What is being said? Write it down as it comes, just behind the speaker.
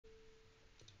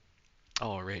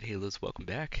Alright, Halos, welcome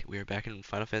back. We are back in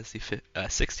Final Fantasy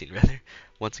 16, rather,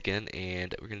 once again,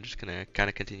 and we're just gonna kind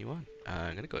of continue on.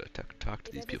 I'm gonna go talk to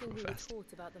If these people everything real we were fast.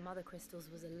 taught about the mother crystals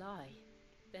was a lie,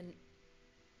 then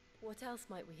what else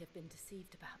might we have been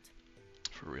deceived about?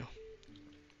 For real.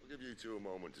 I'll give you two a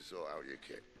moment to sort out your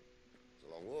kit. It's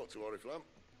a long walk to Oriflamme,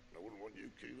 and I wouldn't want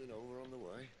you keeling over on the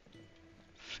way.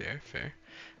 Fair, fair.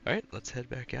 Alright, let's head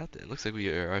back out then. Looks like we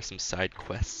are some side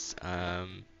quests.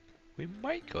 We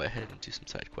might go ahead and do some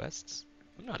side quests.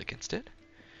 I'm not against it.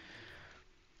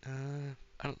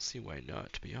 I don't see why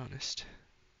not, to be honest.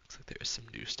 Looks like there's some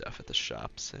new stuff at the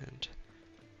shops and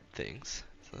things,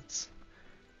 so that's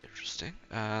interesting.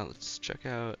 Let's check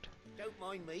out. Don't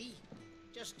mind me.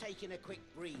 Just taking a quick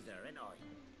breather, ain't I?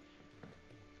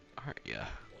 Alright, yeah.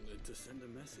 Wanted to send a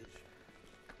message.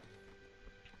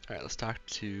 Alright, let's talk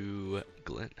to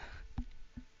Glenn.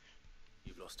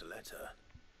 You've lost a letter.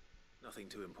 Nothing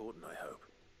too important, I hope.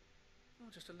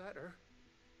 Not just a letter.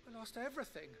 I lost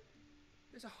everything.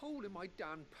 There's a hole in my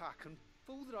damn pack, and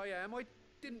fool that I am, I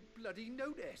didn't bloody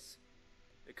notice.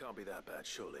 It can't be that bad,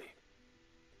 surely.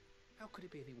 How could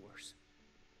it be any worse?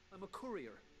 I'm a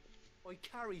courier. I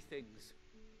carry things.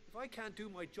 If I can't do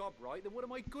my job right, then what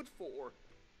am I good for?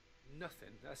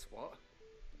 Nothing, that's what.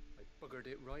 I buggered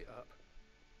it right up.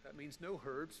 That means no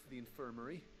herbs for the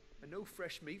infirmary, and no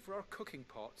fresh meat for our cooking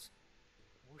pots.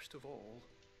 Worst of all,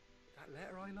 that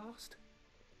letter I lost,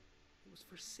 it was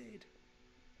for Sid.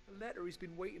 A letter he's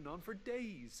been waiting on for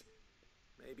days.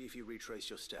 Maybe if you retrace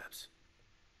your steps.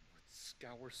 I'd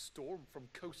scour Storm from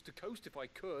coast to coast if I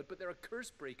could, but there are curse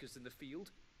breakers in the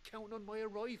field, counting on my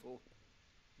arrival.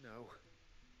 No,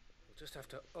 I'll just have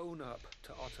to own up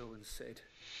to Otto and Sid.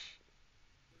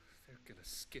 They're gonna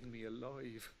skin me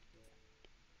alive.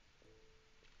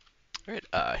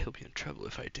 Alright, he'll be in trouble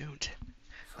if I don't.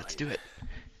 Let's do Fine. it.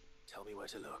 Tell me where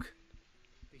to look.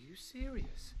 Are you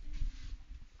serious?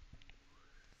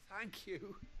 Thank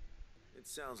you. It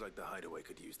sounds like the Hideaway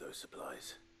could use those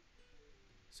supplies.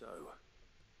 So,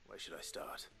 where should I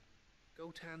start?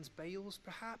 Gotan's bales,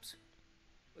 perhaps?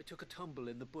 I took a tumble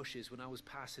in the bushes when I was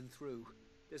passing through.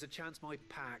 There's a chance my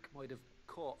pack might have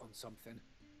caught on something.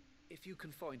 If you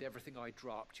can find everything I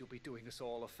dropped, you'll be doing us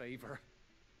all a favor.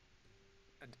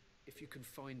 And if you can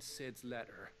find Sid's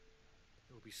letter,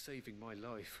 you'll be saving my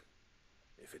life.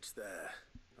 If it's there,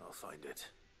 I'll find it.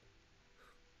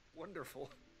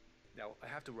 Wonderful. Now, I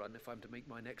have to run if I'm to make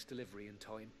my next delivery in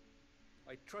time.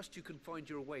 I trust you can find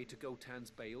your way to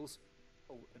Gotan's bales.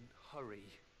 Oh, and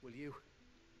hurry, will you?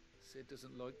 Sid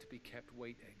doesn't like to be kept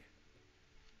waiting.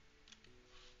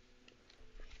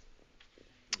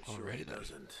 I'm sure he Alrighty then.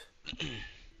 doesn't.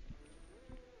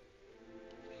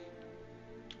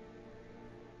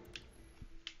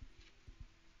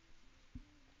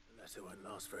 The letter won't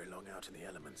last very long out in the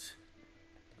elements.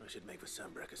 I should make for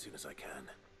Sunbreak as soon as I can.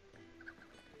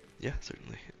 Yeah,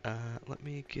 certainly. Let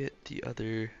me get the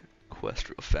other quest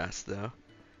real fast, though.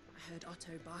 I heard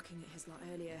Otto barking at his lot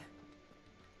earlier.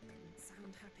 Didn't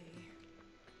sound happy.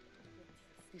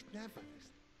 He's never.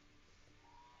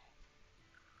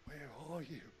 Where are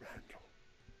you, Randall?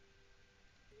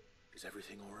 Is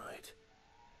everything all right?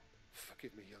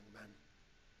 Forgive me, young man.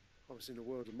 I was in a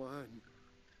world of my own.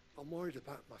 I'm worried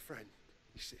about my friend,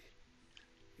 you see.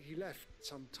 He left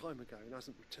some time ago and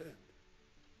hasn't returned.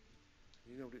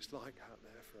 You know what it's like out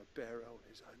there for a bearer on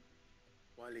his own.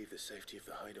 Why leave the safety of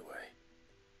the Hideaway?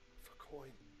 For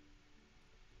coin.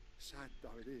 Sad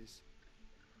though it is,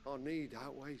 our need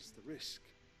outweighs the risk.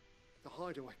 The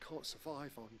Hideaway can't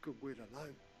survive on goodwill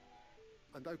alone.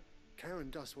 And though Charon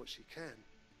does what she can,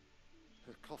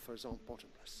 her coffers aren't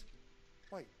bottomless.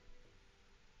 Wait,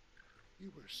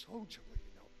 you were a soldier, were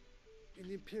you not? In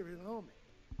the Imperial army?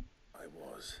 I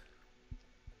was.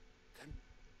 Then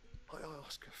I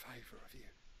ask a favour of you.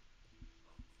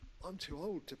 I'm too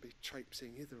old to be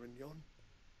traipsing hither and yon.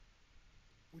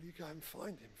 Will you go and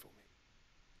find him for me?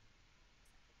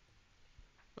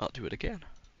 I'll do it again.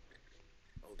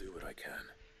 I'll do what I can.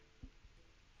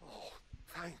 Oh,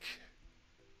 thank you.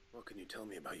 What can you tell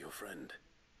me about your friend?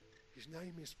 His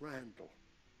name is Randall,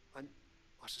 and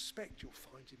I suspect you'll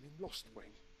find him in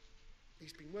Lostwing.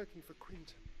 He's been working for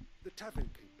Quinton, the tavern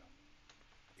keeper.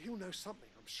 He'll know something,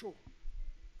 I'm sure.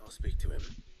 I'll speak to him.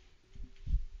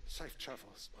 Safe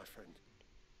travels, my friend.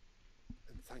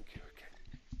 And thank you again.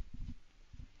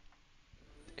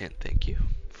 And thank you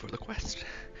for the quest.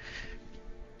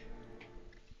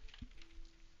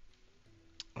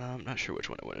 I'm not sure which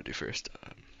one I want to do first,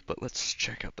 but let's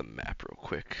check out the map real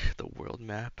quick. The world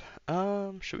map.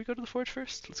 Should we go to the forge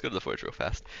first? Let's go to the forge real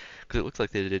fast, because it looks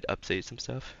like they did update some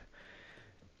stuff.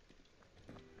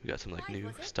 We got some like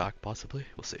new stock possibly.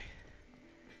 We'll see.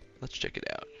 let's check it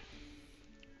out.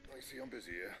 I see I'm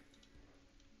busy here.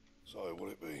 So, what'll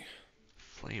it be?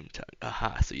 Flame Tongue.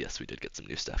 Aha, so yes, we did get some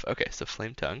new stuff. Okay, so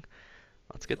Flame Tongue.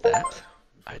 Let's get that. If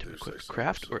I Item do equipped. say so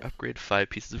Craft or myself. upgrade 5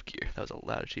 pieces of gear. That was a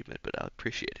loud achievement, but I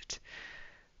appreciate it.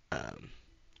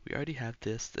 We already have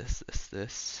this.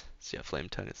 So yeah, Flame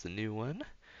Tongue is the new one.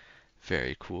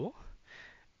 Very cool.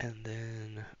 And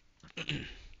then,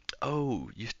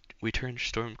 oh, we turned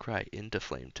Stormcry into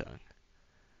Flame Tongue.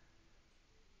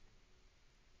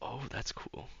 Oh, that's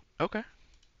cool. Okay.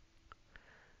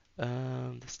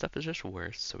 The stuff is just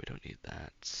worse, so we don't need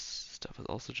that. Stuff is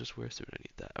also just worse, so we don't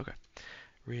need that. Okay.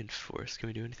 Reinforce. Can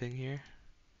we do anything here?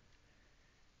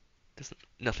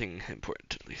 Nothing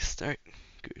important, at least. Alright.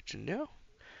 Good to know.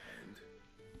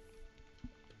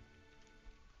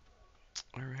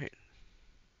 Alright.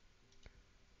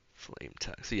 Flame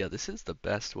Tongue. So yeah, this is the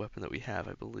best weapon that we have,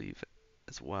 I believe,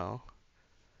 as well.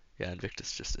 Yeah,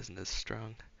 Invictus just isn't as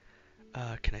strong.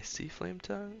 Can I see Flame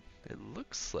Tongue? It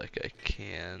looks like I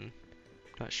can.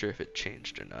 Not sure if it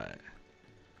changed or not.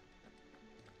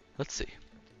 Let's see.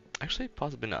 Actually,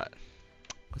 possibly not.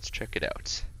 Let's check it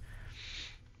out.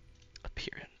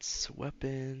 Appearance.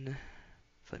 Weapon.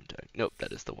 Flame Tongue. Nope,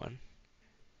 that is the one.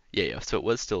 Yeah, so it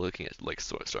was still looking at like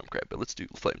Stormcry, but let's do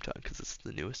Flame Tongue because it's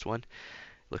the newest one.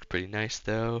 Looked pretty nice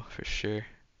though, for sure.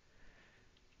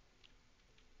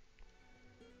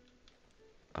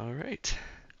 Alright.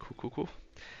 Cool.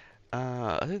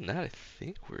 Other than that, I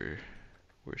think we're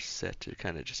set to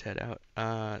kind of just head out.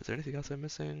 Is there anything else I'm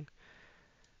missing?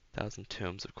 1,000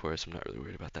 tomes, of course. I'm not really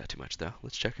worried about that too much, though.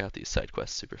 Let's check out these side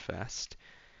quests super fast.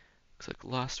 Looks like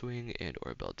Lost Wing and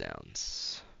Orbell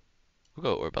Downs.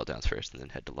 We'll go Orbell Downs first, and then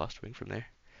head to Lost Wing from there.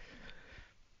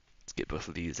 Let's get both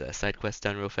of these side quests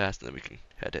done real fast, and then we can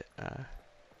head it.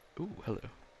 Ooh, hello.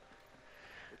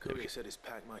 The courier said his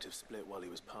pack might have split while he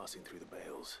was passing through the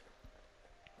bales.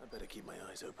 I better keep my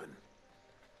eyes open.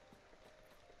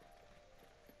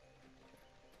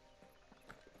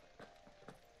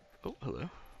 Oh, hello.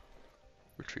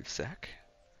 Retrieve sack.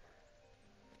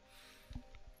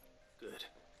 Good.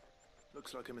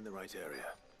 Looks like I'm in the right area.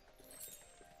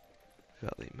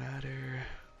 Valley Matter.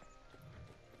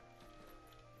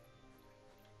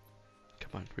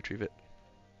 Come on, retrieve it.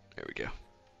 There we go.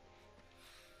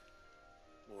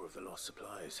 More of the lost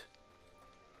supplies.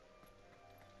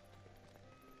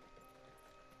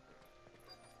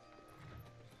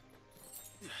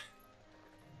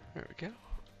 There we go.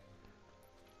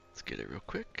 Let's get it real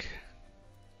quick.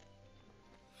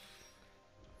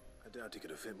 I doubt he could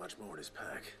have fit much more in his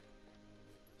pack.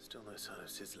 Still no sign of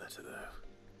Sid's letter, though.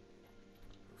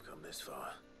 We've come this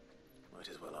far. Might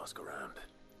as well ask around.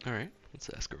 Alright, let's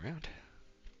ask around.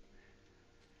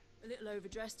 A little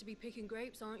overdressed to be picking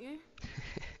grapes, aren't you?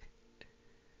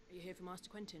 Are you here for Master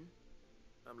Quentin?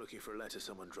 I'm looking for a letter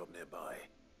someone dropped nearby.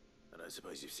 And I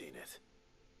suppose you've seen it.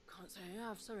 Can't say I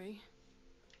have, sorry.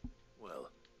 Well,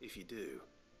 if you do...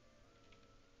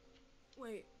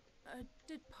 Wait, I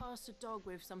did pass a dog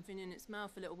with something in its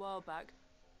mouth a little while back.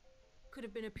 Could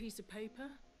have been a piece of paper.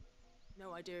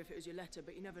 No idea if it was your letter,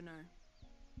 but you never know.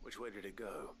 Which way did it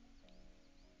go?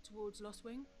 Towards Lost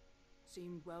Wing?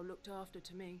 Seemed well looked after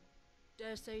to me.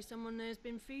 Dare say someone there's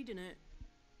been feeding it.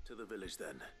 To the village,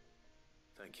 then.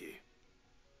 Thank you.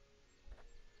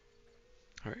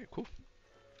 Alright, cool.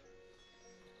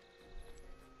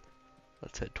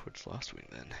 Let's head towards Lost Wing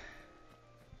then.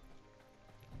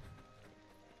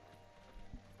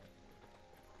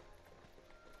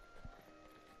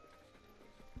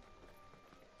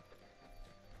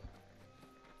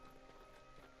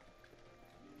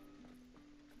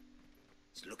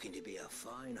 It's looking to be a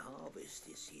fine harvest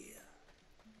this year.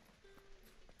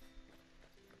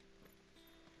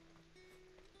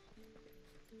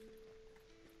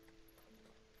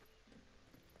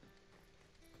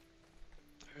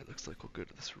 Alright, looks like we'll go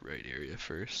to this right area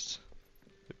first.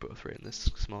 We're both right in this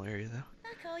small area though.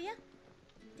 Back, are ya?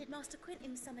 Did Master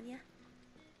Quentin summon ya?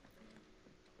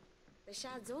 The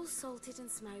shad's all salted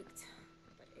and smoked,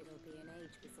 but it'll be an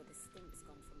age before the stink's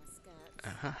gone from my skirts.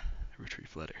 Uh-huh.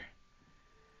 Retrieve letter.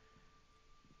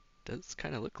 Does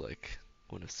kind of look like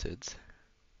one of Sid's.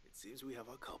 It seems we have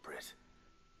our culprit.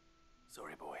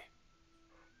 Sorry, boy.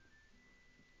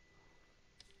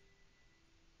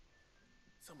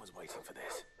 Someone's waiting for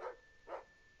this.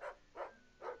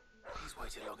 He's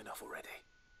waited long enough already.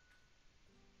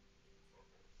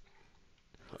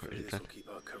 Hopefully this will keep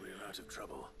our courier out of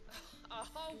trouble. A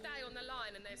whole day on the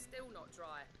line and they're still not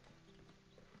dry.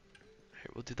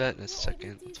 Alright, we'll do that in a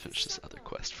second. Let's finish this other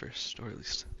quest first, or at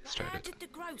least start How it. did the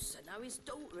grocer know his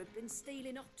daughter had been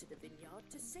stealing off to the vineyard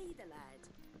to see the lad?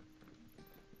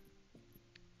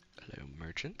 Hello,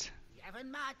 merchant. You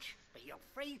Haven't much, but you're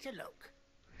free to look.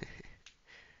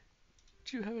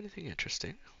 Do you have anything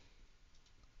interesting?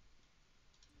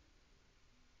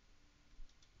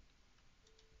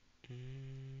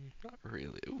 Not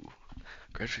really. Ooh.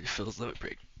 Gradually fills limit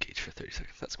break gauge for 30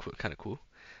 seconds. That's cool. Kind of cool.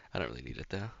 I don't really need it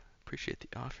though. Appreciate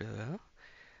the offer though.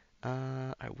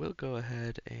 I will go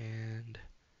ahead and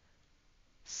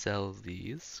sell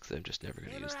these because I'm just never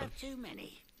going to use them. Too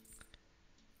many.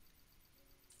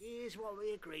 Here's what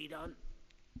we agreed on.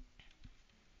 I'm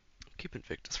keeping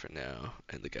Victus for now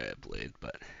and the guy at Blade,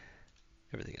 but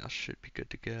everything else should be good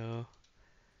to go.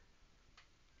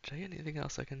 Did I get anything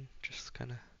else I can just kind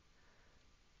of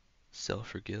sell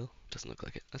for Gil? Doesn't look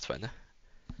like it. That's fine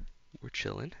though. We're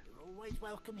chilling. You're always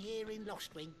welcome here in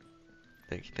Lostwing.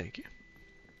 Thank you, thank you.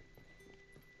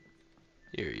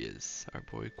 Here he is, our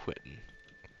boy Quentin.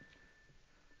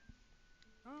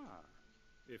 Ah,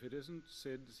 if it isn't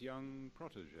Sid's young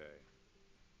protege.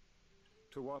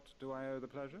 To what do I owe the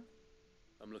pleasure?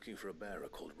 I'm looking for a bearer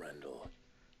called Randall.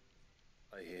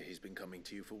 I hear he's been coming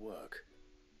to you for work.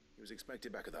 He was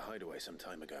expected back at the Hideaway some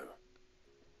time ago.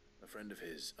 A friend of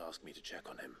his asked me to check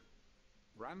on him.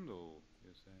 Randall,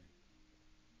 you say?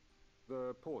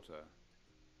 The porter?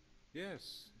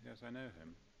 Yes, I know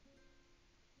him.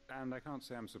 And I can't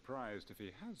say I'm surprised if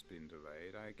he has been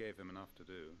delayed. I gave him enough to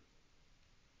do.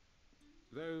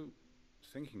 Though,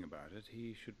 thinking about it,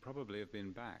 he should probably have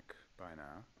been back by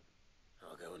now.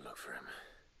 I'll go and look for him.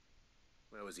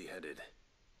 Where was he headed?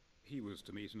 He was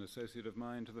to meet an associate of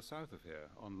mine to the south of here,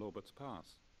 on Lorbert's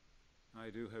Pass. I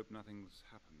do hope nothing's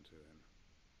happened to him.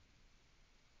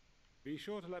 Be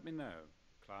sure to let me know,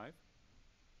 Clive.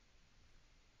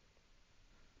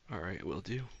 Alright, will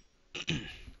do.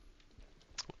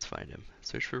 Let's find him.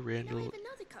 Search for Can I Randall have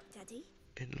another cup, Daddy?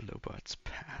 in Lorbert's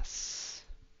Pass.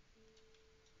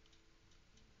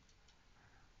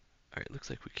 Alright, looks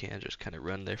like we can just kind of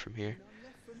run there from here.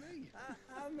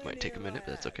 Might take a minute,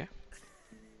 but that's okay.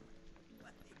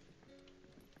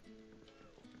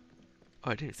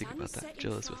 Oh, I didn't even think about that.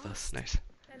 Jill is with us. Nice.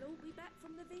 They'll all be back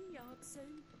from the vineyard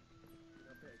soon.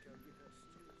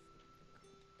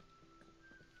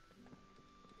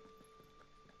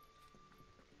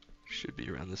 Should be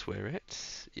around this way,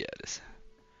 right? Yeah, it is.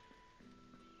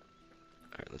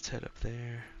 Alright, let's head up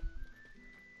there.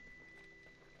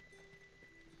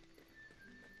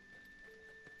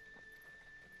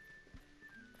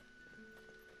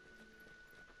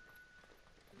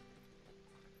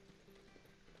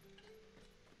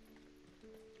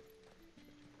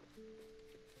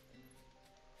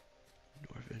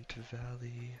 Norvent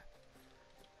Valley.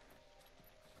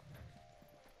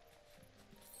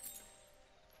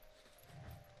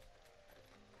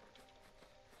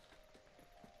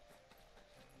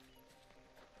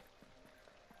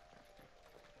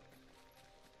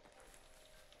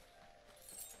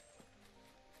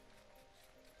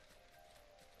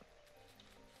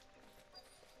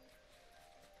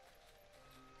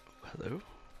 Hello?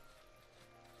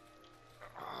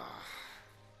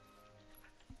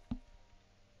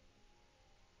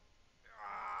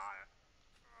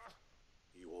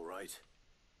 You all right?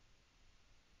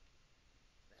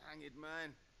 Hanged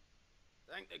man.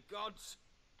 Thank the gods.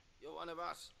 You're one of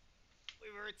us. We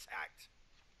were attacked.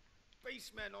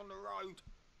 Beastmen on the road.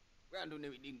 Randall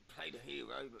knew he didn't play the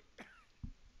hero, but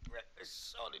reckless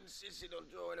sod insisted on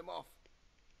drawing him off.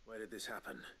 Where did this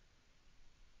happen?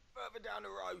 Further down the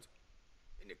road.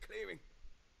 In the clearing.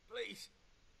 Please.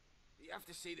 You have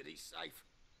to see that he's safe.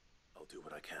 I'll do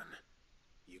what I can.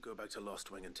 You go back to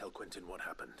Lostwing and tell Quentin what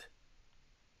happened.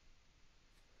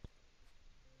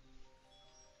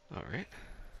 Alright.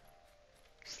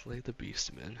 Slay the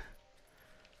Beastmen.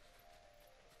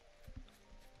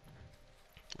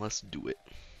 Let's do it.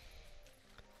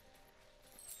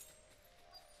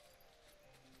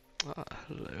 Ah,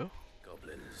 hello.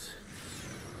 Goblins.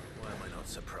 Why am I not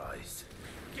surprised?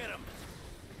 Get him!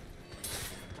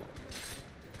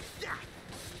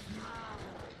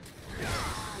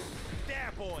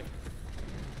 There, boy!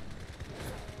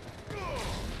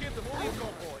 Give them all you've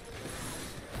got, boy!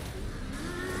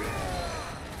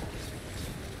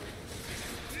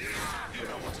 You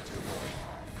know what to do, boy.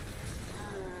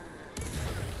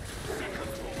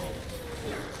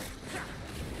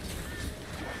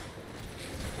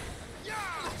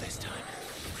 Not this time.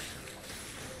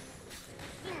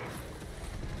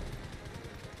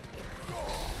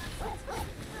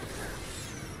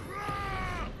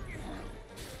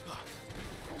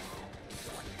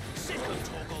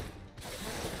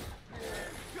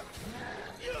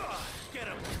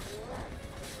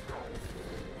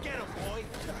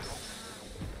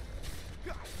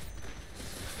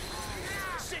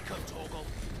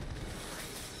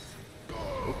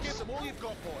 all you've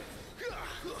got, boy.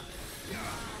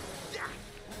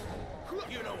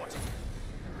 You know what?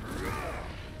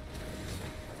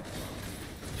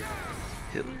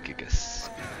 He'll kick us.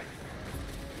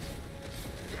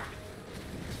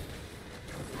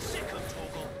 Sick of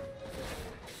Torgal.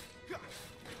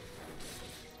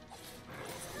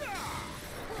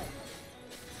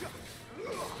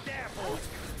 There, boy.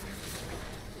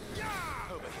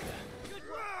 Over here. Good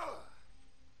work.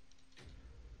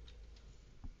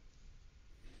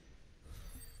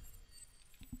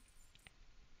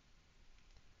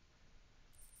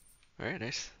 Alright,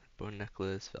 nice. Bone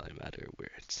necklace, value matter,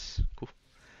 where it's cool.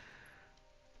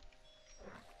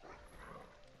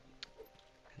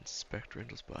 Inspect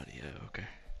Randall's body, yeah, okay.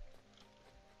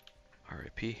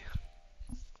 R.I.P.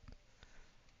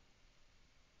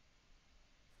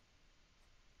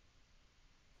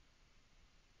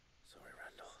 Sorry,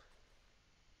 Randall.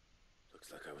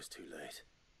 Looks like I was too late.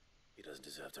 He doesn't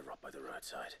deserve to rot by the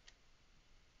roadside.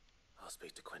 I'll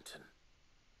speak to Quentin.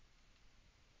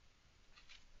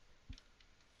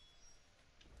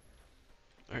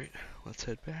 Alright, let's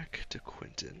head back to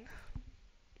Quentin.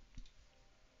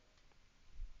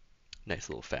 Nice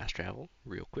little fast travel,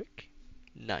 real quick.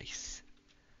 Nice.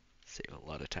 Save a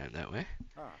lot of time that way.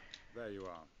 Ah, there you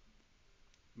are.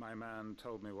 My man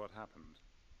told me what happened.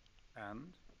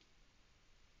 And?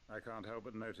 I can't help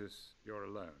but notice you're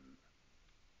alone.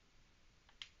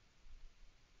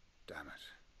 Damn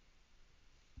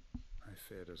it. I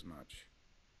feared as much.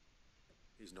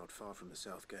 He's not far from the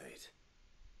south gate.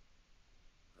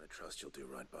 I trust you'll do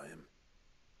right by him.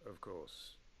 Of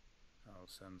course. I'll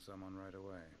send someone right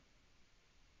away.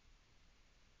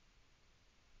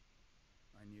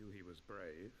 I knew he was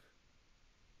brave,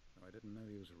 though I didn't know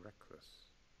he was reckless.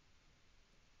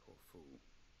 Poor fool.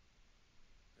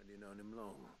 And you known him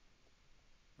long?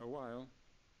 A while.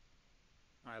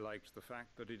 I liked the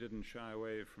fact that he didn't shy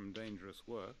away from dangerous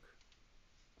work,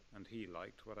 and he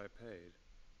liked what I paid.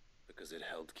 Because it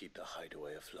helped keep the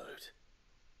Hideaway afloat.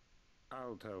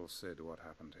 I'll tell Sid what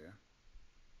happened here.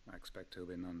 I expect he'll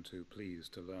be none too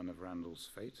pleased to learn of Randall's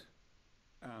fate.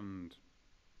 And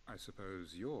I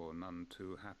suppose you're none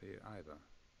too happy either.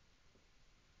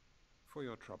 For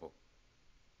your trouble.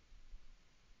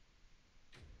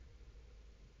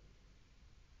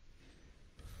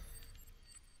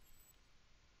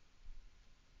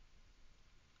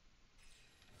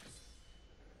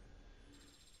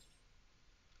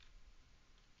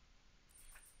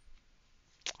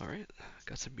 Alright,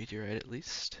 got some meteorite at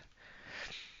least.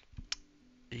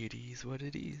 It is what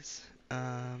it is.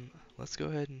 Let's go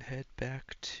ahead and head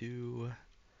back to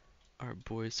our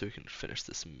boys so we can finish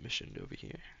this mission over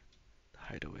here. The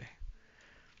Hideaway.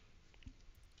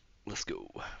 Let's go.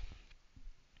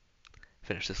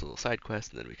 Finish this little side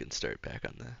quest and then we can start back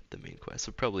on the main quest.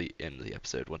 We'll probably end the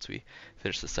episode once we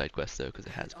finish the side quest though, because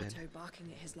it has been Otto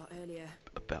barking at his lot earlier.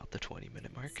 about the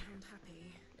 20-minute mark. Sound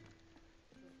happy.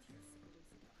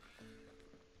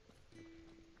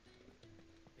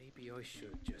 Maybe I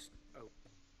should just... Oh.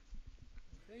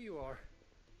 There you are.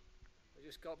 I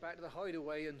just got back to the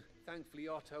Hideaway and thankfully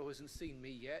Otto hasn't seen me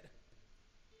yet.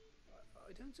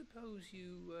 I don't suppose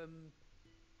you,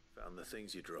 Found the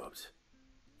things you dropped.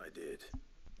 I did.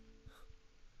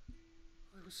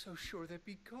 I was so sure they'd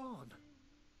be gone.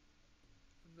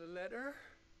 And the letter?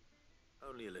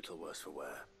 Only a little worse for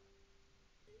wear.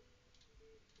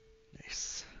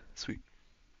 Nice. Sweet.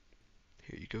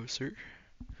 Here you go, sir.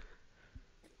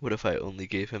 What if I only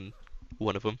gave him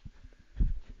one of them?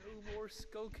 No more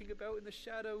skulking about in the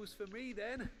shadows for me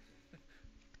then. And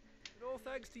all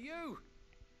thanks to you.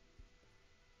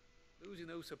 Losing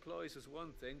those supplies was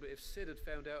one thing, but if Sid had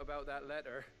found out about that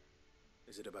letter...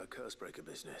 Is it about Cursebreaker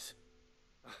business?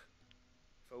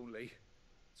 If only.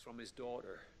 It's from his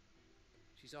daughter.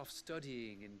 She's off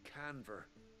studying in Canver,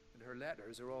 and her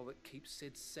letters are all that keeps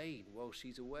Sid sane while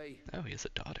she's away. Oh, he has a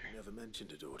daughter. He never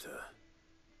mentioned a daughter.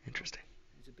 Interesting.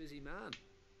 He's a busy man.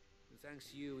 And thanks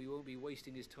to you, he won't be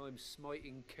wasting his time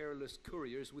smiting careless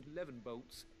couriers with levin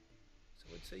bolts. So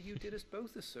I'd say you did us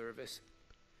both a service.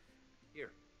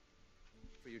 Here.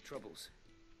 For your troubles.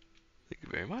 Thank you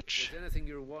very much. If there's anything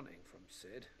you're wanting from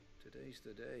Sid, today's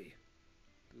the day.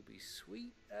 He'll be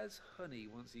sweet as honey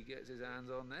once he gets his hands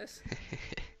on this.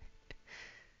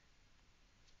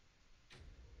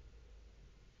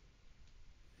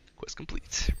 Quest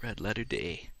complete. Red letter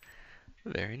day.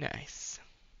 Very nice.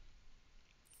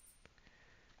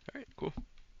 Alright, cool.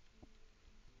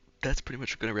 That's pretty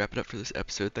much going to wrap it up for this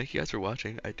episode. Thank you guys for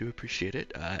watching. I do appreciate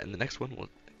it. In the next one, we'll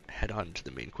head on to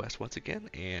the main quest once again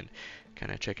and kind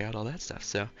of check out all that stuff.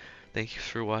 So, thank you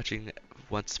for watching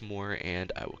once more, and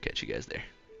I will catch you guys there.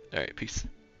 Alright, peace.